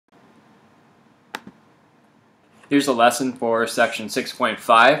Here's a lesson for section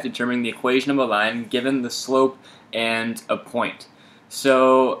 6.5, determining the equation of a line given the slope and a point.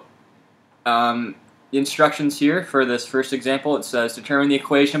 So the instructions here for this first example, it says determine the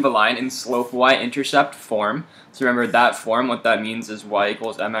equation of a line in slope y-intercept form. So remember that form, what that means is y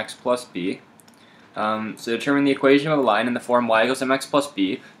equals mx plus b. So determine the equation of a line in the form y equals mx plus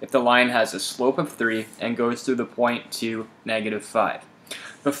b if the line has a slope of 3 and goes through the point 2, -5.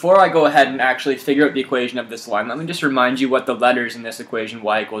 Before I go ahead and actually figure out the equation of this line, let me just remind you what the letters in this equation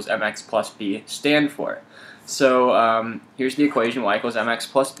y equals mx plus b stand for. So here's the equation y equals mx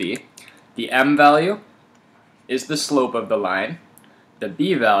plus b. The m value is the slope of the line. The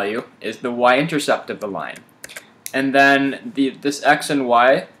b value is the y-intercept of the line. And then this x and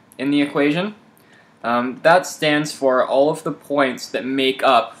y in the equation, that stands for all of the points that make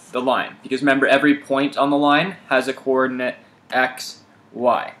up the line. Because remember, every point on the line has a coordinate x,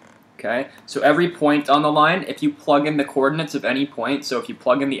 y. Okay? So every point on the line, if you plug in the coordinates of any point, so if you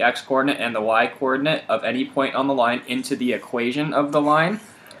plug in the x coordinate and the y coordinate of any point on the line into the equation of the line,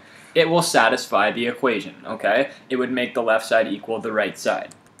 it will satisfy the equation. Okay? It would make the left side equal the right side.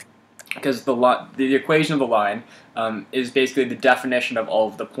 Because the equation of the line is basically the definition of all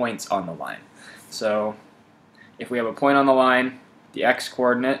of the points on the line. So if we have a point on the line, the x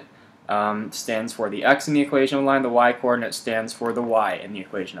coordinate stands for the x in the equation of the line, the y coordinate stands for the y in the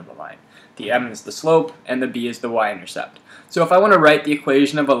equation of the line. The m is the slope, and the b is the y-intercept. So if I want to write the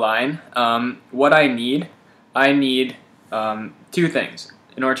equation of a line, what I need two things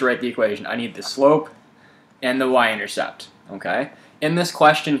in order to write the equation. I need the slope and the y-intercept. Okay? In this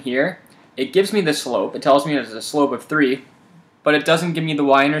question here, it gives me the slope. It tells me it's a slope of 3, but it doesn't give me the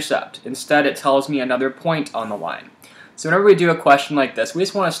y-intercept. Instead, it tells me another point on the line. So whenever we do a question like this, we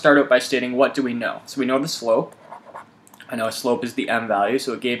just want to start out by stating what do we know. So we know the slope. I know a slope is the m value,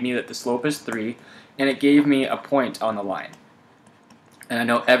 so it gave me that the slope is 3, and it gave me a point on the line. And I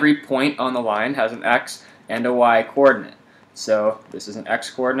know every point on the line has an x and a y coordinate. So this is an x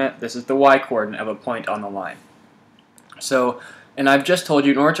coordinate, this is the y coordinate of a point on the line. So, and I've just told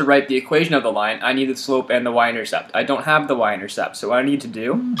you in order to write the equation of the line, I need the slope and the y-intercept. I don't have the y-intercept, so what I need to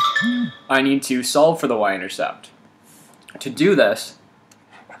do, I need to solve for the y-intercept. To do this,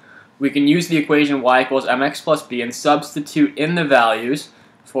 we can use the equation y equals mx plus b and substitute in the values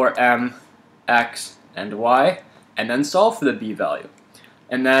for m, x, and y, and then solve for the b value.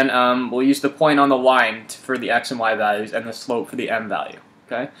 And then we'll use the point on the line for the x and y values and the slope for the m value.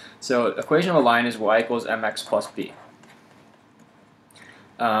 Okay? So the equation of a line is y equals mx plus b.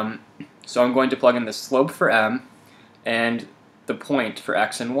 So I'm going to plug in the slope for m and the point for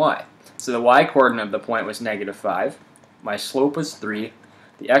x and y. So the y-coordinate of the point was -5. My slope was 3,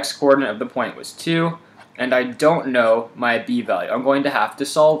 the x-coordinate of the point was 2, and I don't know my b value. I'm going to have to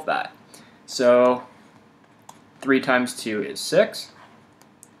solve that. So 3 times 2 is 6.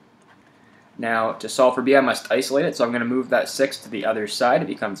 Now to solve for b I must isolate it, so I'm going to move that 6 to the other side. It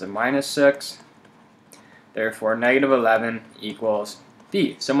becomes a -6. Therefore -11 equals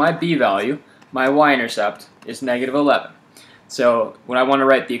b. So my b value, my y-intercept, is -11. So when I want to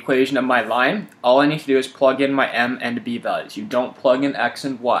write the equation of my line, all I need to do is plug in my m and b values. You don't plug in x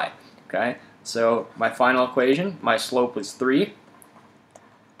and y. Okay? So my final equation, my slope was 3,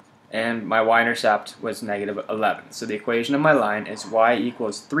 and my y-intercept was -11. So the equation of my line is y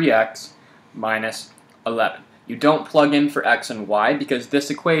equals 3x minus 11. You don't plug in for x and y because this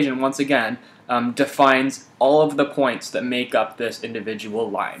equation, once again, defines all of the points that make up this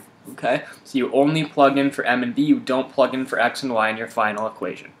individual line. Okay? So you only plug in for m and b, you don't plug in for x and y in your final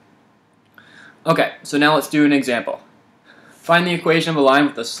equation. Okay, so now let's do an example. Find the equation of a line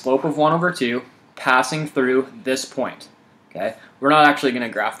with a slope of 1/2 passing through this point. Okay? We're not actually going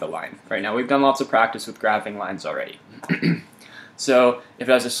to graph the line right now. We've done lots of practice with graphing lines already. So if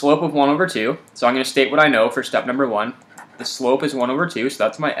it has a slope of 1/2, so I'm going to state what I know for step number 1. The slope is 1/2, so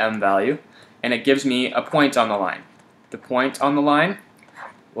that's my m value, and it gives me a point on the line. The point on the line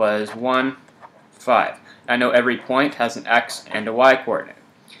was 1, 5. I know every point has an x and a y coordinate.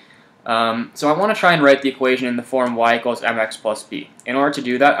 So I want to try and write the equation in the form y equals mx plus b. In order to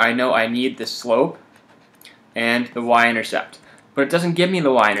do that, I know I need the slope and the y-intercept. But it doesn't give me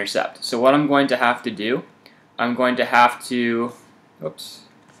the y-intercept. So what I'm going to have to do, I'm going to have to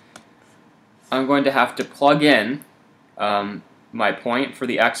plug in my point for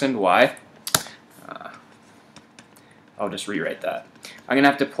the x and y. I'll just rewrite that. I'm going to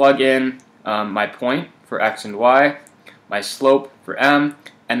have to plug in my point for x and y, my slope for m,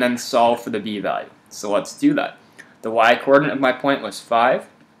 and then solve for the b value. So let's do that. The y-coordinate of my point was 5.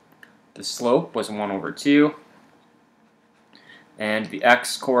 The slope was 1/2. And the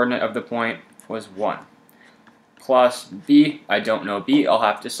x-coordinate of the point was 1. plus b, I don't know b, I'll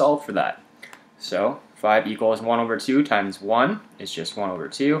have to solve for that. So 5 equals 1 over 2 times 1 is just 1 over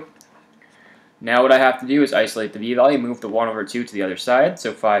 2. Now what I have to do is isolate the b value, move the 1 over 2 to the other side,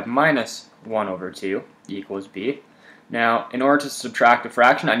 so 5 minus 1 over 2 equals b. Now, in order to subtract a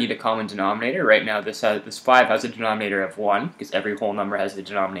fraction, I need a common denominator. Right now, this 5 has a denominator of 1, because every whole number has a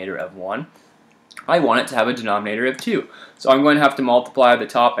denominator of 1. I want it to have a denominator of 2. So I'm going to have to multiply the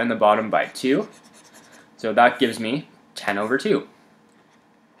top and the bottom by 2. So that gives me 10 over 2.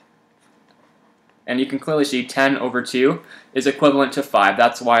 And you can clearly see 10 over 2 is equivalent to 5.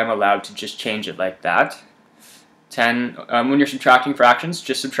 That's why I'm allowed to just change it like that. 10, when you're subtracting fractions,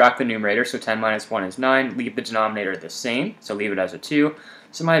 just subtract the numerator. So 10 minus 1 is 9. Leave the denominator the same, so leave it as a 2.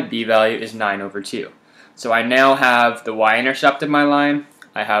 So my b value is 9 over 2. So I now have the y-intercept of my line.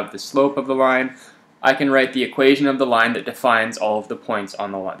 I have the slope of the line. I can write the equation of the line that defines all of the points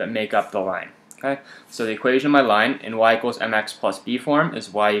on the line that make up the line. Okay, so the equation of my line in y equals mx plus b form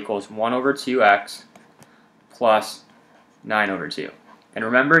is y equals 1 over 2x plus 9 over 2. And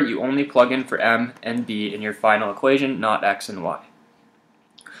remember, you only plug in for m and b in your final equation, not x and y.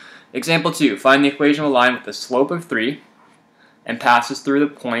 Example 2, find the equation of a line with a slope of 3 and passes through the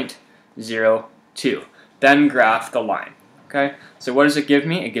point 0, 2. Then graph the line. Okay, so what does it give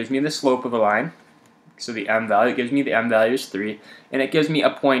me? It gives me the slope of a line. So the m value, it gives me the m value is 3, and it gives me a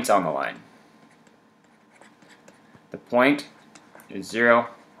point on the line. The point is 0,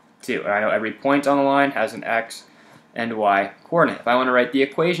 2. And I know every point on the line has an x and y coordinate. If I want to write the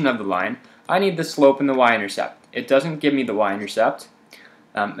equation of the line, I need the slope and the y-intercept. It doesn't give me the y-intercept.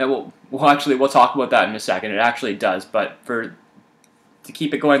 We'll talk about that in a second. It actually does, but to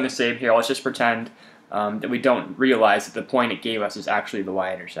keep it going the same here, let's just pretend that we don't realize that the point it gave us is actually the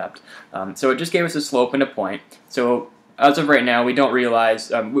y-intercept. So it just gave us a slope and a point. So as of right now, we don't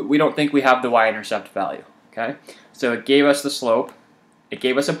realize, we don't think we have the y-intercept value. Okay, so it gave us the slope. It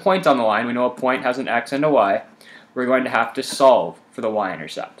gave us a point on the line. We know a point has an x and a y. We're going to have to solve for the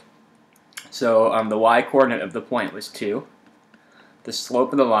y-intercept. So the y-coordinate of the point was 2. The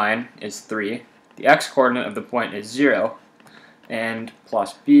slope of the line is 3. The x-coordinate of the point is 0. And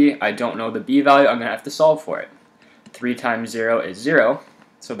plus b, I don't know the b value. I'm going to have to solve for it. 3 times 0 is 0,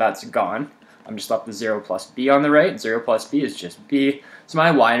 so that's gone. I'm just left with 0 plus b on the right. 0 plus b is just b. So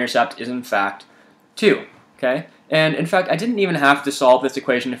my y-intercept is in fact 2. Okay? And in fact, I didn't even have to solve this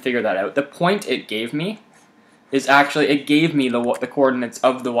equation to figure that out. The point it gave me is actually, it gave me the coordinates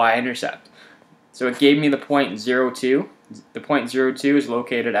of the y-intercept. So it gave me the point 0, 2. The point 0, 2 is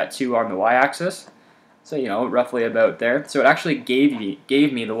located at 2 on the y-axis. So, you know, roughly about there. So it actually gave me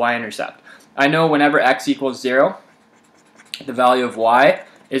the y-intercept. I know whenever x equals 0, the value of y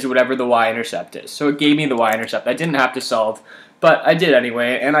is whatever the y-intercept is. So it gave me the y-intercept. I didn't have to solve, but I did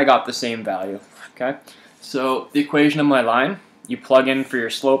anyway, and I got the same value. Okay? So the equation of my line, you plug in for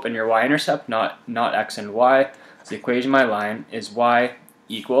your slope and your y-intercept, not x and y. So the equation of my line is y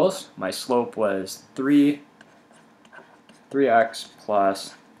equals, my slope was 3x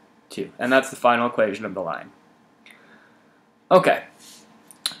plus 2. And that's the final equation of the line. Okay.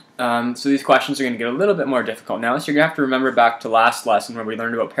 So these questions are going to get a little bit more difficult now. So you're going to have to remember back to last lesson where we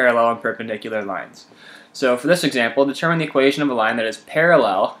learned about parallel and perpendicular lines. So for this example, determine the equation of a line that is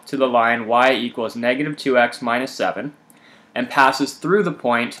parallel to the line y equals negative 2x minus 7 and passes through the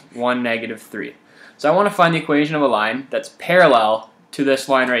point 1, negative 3. So I want to find the equation of a line that's parallel to this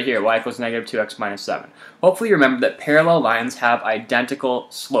line right here, y equals negative 2x minus 7. Hopefully you remember that parallel lines have identical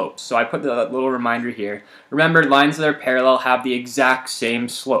slopes. So I put that little reminder here. Remember, lines that are parallel have the exact same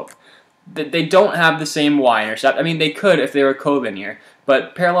slope. They don't have the same y-intercept. I mean, they could if they were collinear,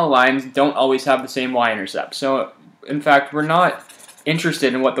 but parallel lines don't always have the same y-intercept. So, in fact, we're not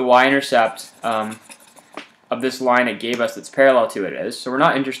interested in what the y-intercept of this line it gave us that's parallel to it is. So we're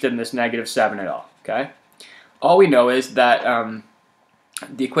not interested in this negative 7 at all, okay? All we know is that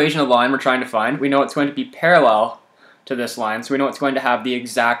the equation of the line we're trying to find, we know it's going to be parallel to this line, so we know it's going to have the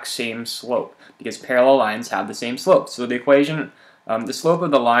exact same slope, because parallel lines have the same slope. So the equation, the slope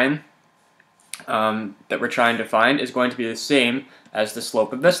of the line that we're trying to find is going to be the same as the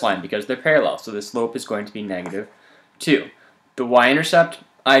slope of this line, because they're parallel, so the slope is going to be negative 2. The y-intercept,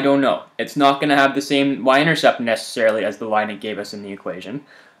 I don't know. It's not going to have the same y-intercept necessarily as the line it gave us in the equation,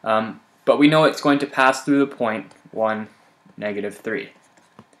 but we know it's going to pass through the point 1, negative 3.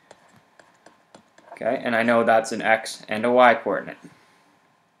 Okay, and I know that's an x and a y coordinate.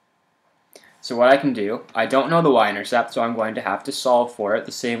 So what I can do, I don't know the y-intercept, so I'm going to have to solve for it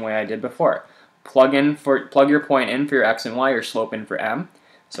the same way I did before. Plug your point in for your x and y, your slope in for m.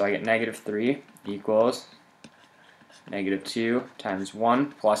 So I get negative 3 equals negative 2 times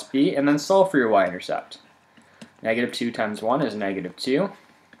 1 plus b, and then solve for your y-intercept. Negative 2 times 1 is negative 2.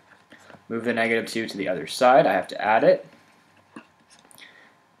 Move the negative 2 to the other side. I have to add it.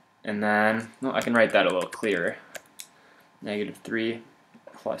 And then, well, I can write that a little clearer. Negative 3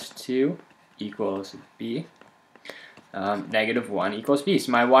 plus 2 equals b. Negative 1 equals b.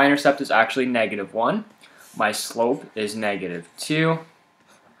 So my y-intercept is actually negative 1. My slope is negative 2.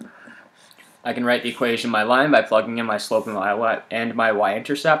 I can write the equation of my line by plugging in my slope and my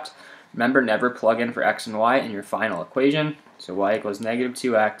y-intercept. Remember, never plug in for x and y in your final equation. So y equals negative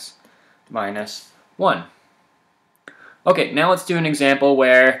 2x minus 1. Okay, now let's do an example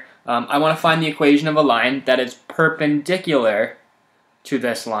where I want to find the equation of a line that is perpendicular to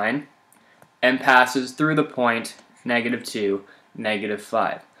this line and passes through the point negative 2, negative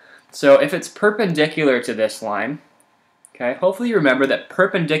 5. So if it's perpendicular to this line, okay, hopefully you remember that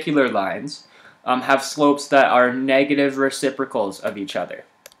perpendicular lines have slopes that are negative reciprocals of each other.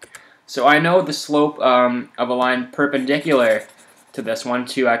 So I know the slope of a line perpendicular to this one,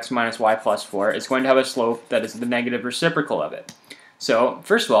 2x minus y plus 4, is going to have a slope that is the negative reciprocal of it. So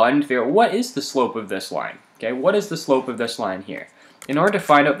first of all, I need to figure out what is the slope of this line. Okay, what is the slope of this line here? In order to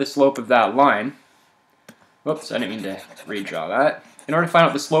find out the slope of that line, whoops, I didn't mean to redraw that. In order to find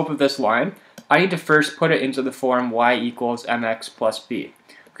out the slope of this line, I need to first put it into the form y equals mx plus b.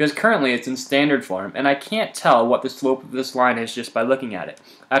 Because currently it's in standard form, and I can't tell what the slope of this line is just by looking at it.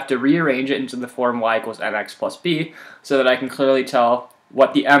 I have to rearrange it into the form y equals mx plus b so that I can clearly tell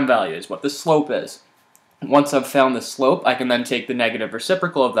what the m value is, what the slope is. Once I've found the slope, I can then take the negative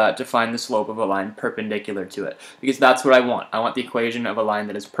reciprocal of that to find the slope of a line perpendicular to it. Because that's what I want. I want the equation of a line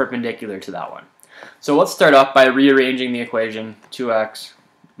that is perpendicular to that one. So let's start off by rearranging the equation 2x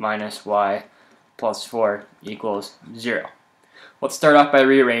minus y plus 4 equals 0. Let's start off by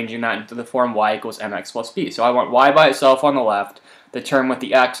rearranging that into the form y equals mx plus b. So I want y by itself on the left, the term with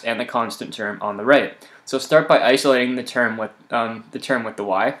the x, and the constant term on the right. So start by isolating the term with the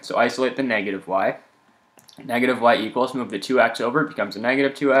y. So isolate the negative y. Negative y equals, move the 2x over, it becomes a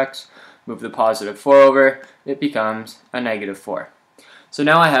negative 2x. Move the positive 4 over, it becomes a negative 4. So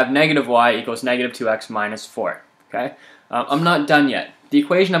now I have negative y equals negative 2x minus 4. Okay, I'm not done yet. The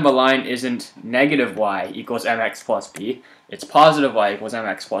equation of a line isn't negative y equals mx plus b. It's positive y equals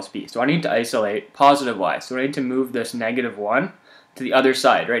mx plus b. So I need to isolate positive y. So I need to move this negative 1 to the other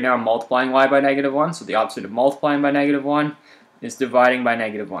side. Right now I'm multiplying y by negative 1, so the opposite of multiplying by negative 1 is dividing by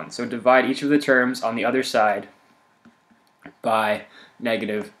negative 1. So divide each of the terms on the other side by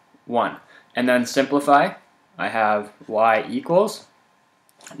negative 1. And then simplify. I have y equals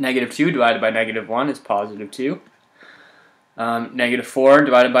negative 2 divided by negative 1 is positive 2. Negative 4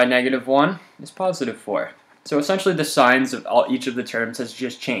 divided by negative 1 is positive 4. So essentially the signs of each of the terms has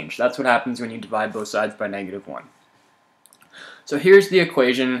just changed. That's what happens when you divide both sides by negative 1. So here's the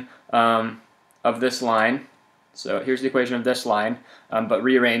equation of this line. So here's the equation of this line, but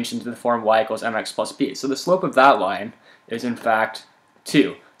rearranged into the form y equals mx plus b. So the slope of that line is in fact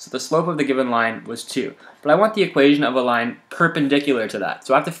 2. So the slope of the given line was 2. But I want the equation of a line perpendicular to that.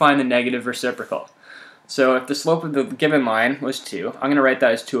 So I have to find the negative reciprocal. So if the slope of the given line was 2, I'm going to write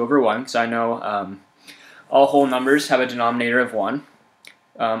that as 2 over 1, because I know all whole numbers have a denominator of 1.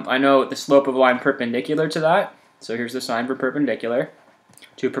 I know the slope of a line perpendicular to that. So here's the sign for perpendicular.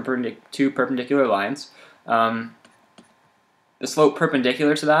 Two perpendicular lines. The slope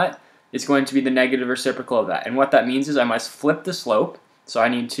perpendicular to that is going to be the negative reciprocal of that. And what that means is I must flip the slope. So I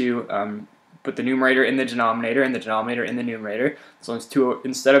need to put the numerator in the denominator and the denominator in the numerator. So it's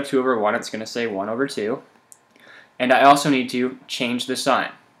instead of 2 over 1, it's going to say 1 over 2. And I also need to change the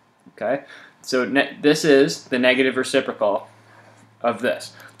sign. Okay? So this is the negative reciprocal of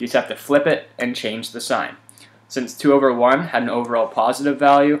this. You just have to flip it and change the sign. Since 2 over 1 had an overall positive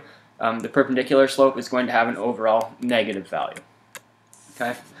value, the perpendicular slope is going to have an overall negative value.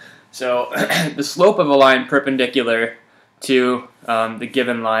 Okay? So the slope of a line perpendicular to the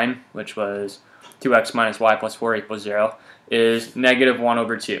given line, which was 2x minus y plus 4 equals 0, is negative 1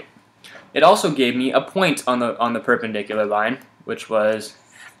 over 2. It also gave me a point on the perpendicular line, which was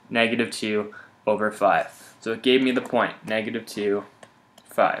negative 2 over 5. So it gave me the point, negative 2,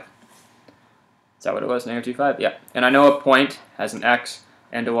 5. Is that what it was, negative 2, 5? Yeah. And I know a point has an x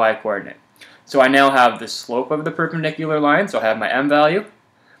and a y coordinate. So I now have the slope of the perpendicular line, so I have my m value,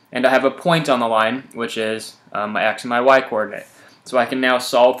 and I have a point on the line, which is my x and my y coordinate. So I can now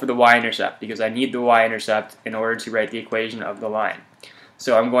solve for the y-intercept, because I need the y-intercept in order to write the equation of the line.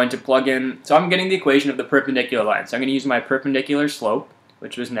 So I'm going to plug in, so I'm getting the equation of the perpendicular line. So I'm going to use my perpendicular slope,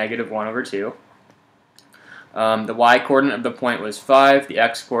 which was negative 1 over 2. The y-coordinate of the point was 5, the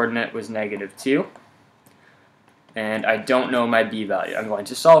x-coordinate was negative 2. And I don't know my b value. I'm going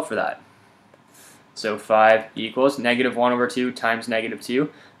to solve for that. So 5 equals negative 1 over 2 times negative 2.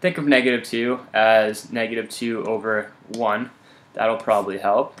 Think of negative 2 as negative 2 over 1. That'll probably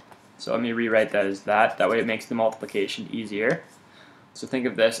help. So let me rewrite that as that. That way it makes the multiplication easier. So think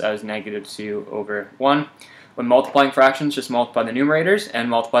of this as negative 2 over 1. When multiplying fractions, just multiply the numerators and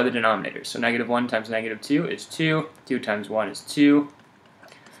multiply the denominators. So negative 1 times negative 2 is 2. 2 times 1 is 2.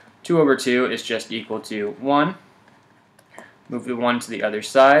 2 over 2 is just equal to 1. Move the 1 to the other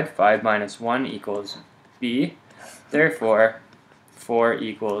side. 5 minus 1 equals b. Therefore, 4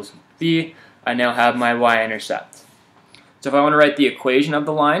 equals b. I now have my y-intercept. So if I want to write the equation of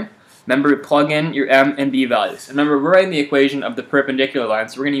the line, remember to plug in your m and b values. Remember, we're writing the equation of the perpendicular line,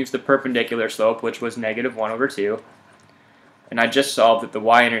 so we're going to use the perpendicular slope, which was negative 1 over 2. And I just solved that the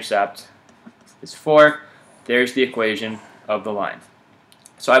y-intercept is 4. There's the equation of the line.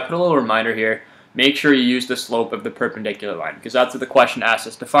 So I put a little reminder here. Make sure you use the slope of the perpendicular line, because that's what the question asks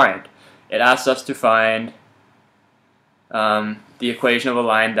us to find. It asks us to find the equation of a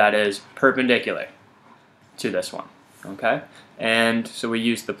line that is perpendicular to this one. Okay, and so we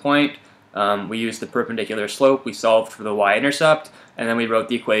used the point, we used the perpendicular slope, we solved for the y-intercept, and then we wrote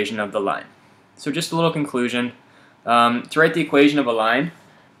the equation of the line. So just a little conclusion. To write the equation of a line,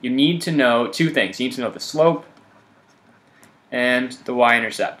 you need to know two things. You need to know the slope and the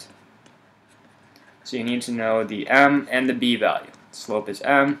y-intercept. So you need to know the m and the b value. Slope is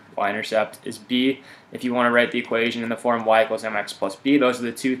m, y-intercept is b. If you want to write the equation in the form y equals mx plus b, those are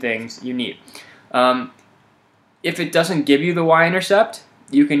the two things you need. If it doesn't give you the y-intercept,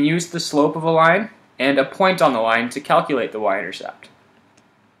 you can use the slope of a line and a point on the line to calculate the y-intercept.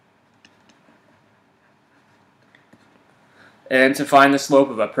 And to find the slope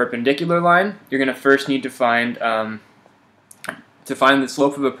of a perpendicular line, you're going to first need to find the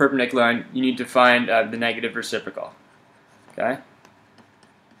slope of a perpendicular line, you need to find the negative reciprocal. Okay?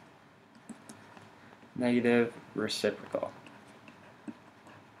 Negative reciprocal.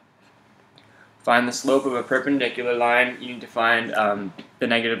 Find the slope of a perpendicular line, you need to find the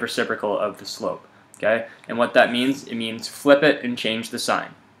negative reciprocal of the slope. Okay? And what that means, it means flip it and change the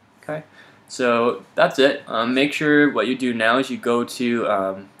sign. Okay? So that's it. Make sure what you do now is you go to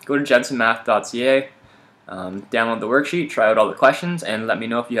jensenmath.ca, download the worksheet, try out all the questions, and let me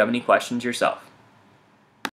know if you have any questions yourself.